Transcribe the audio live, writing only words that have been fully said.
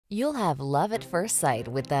You'll have love at first sight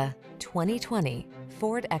with the 2020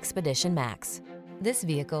 Ford Expedition Max. This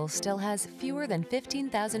vehicle still has fewer than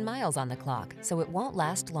 15,000 miles on the clock, so it won't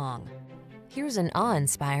last long. Here's an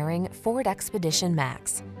awe-inspiring Ford Expedition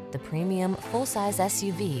Max, the premium full-size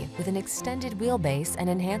SUV with an extended wheelbase and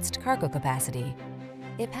enhanced cargo capacity.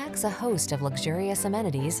 It packs a host of luxurious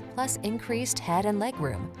amenities plus increased head and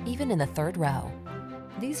legroom, even in the third row.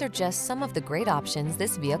 These are just some of the great options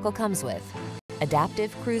this vehicle comes with: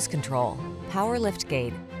 adaptive cruise control, power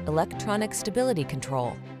liftgate, electronic stability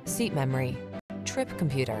control, seat memory, trip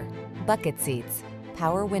computer, bucket seats,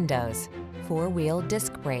 power windows, four-wheel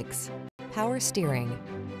disc brakes, power steering.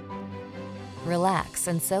 Relax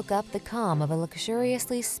and soak up the calm of a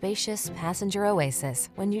luxuriously spacious passenger oasis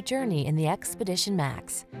when you journey in the Expedition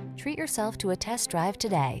Max. Treat yourself to a test drive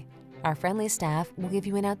today. Our friendly staff will give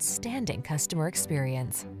you an outstanding customer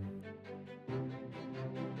experience.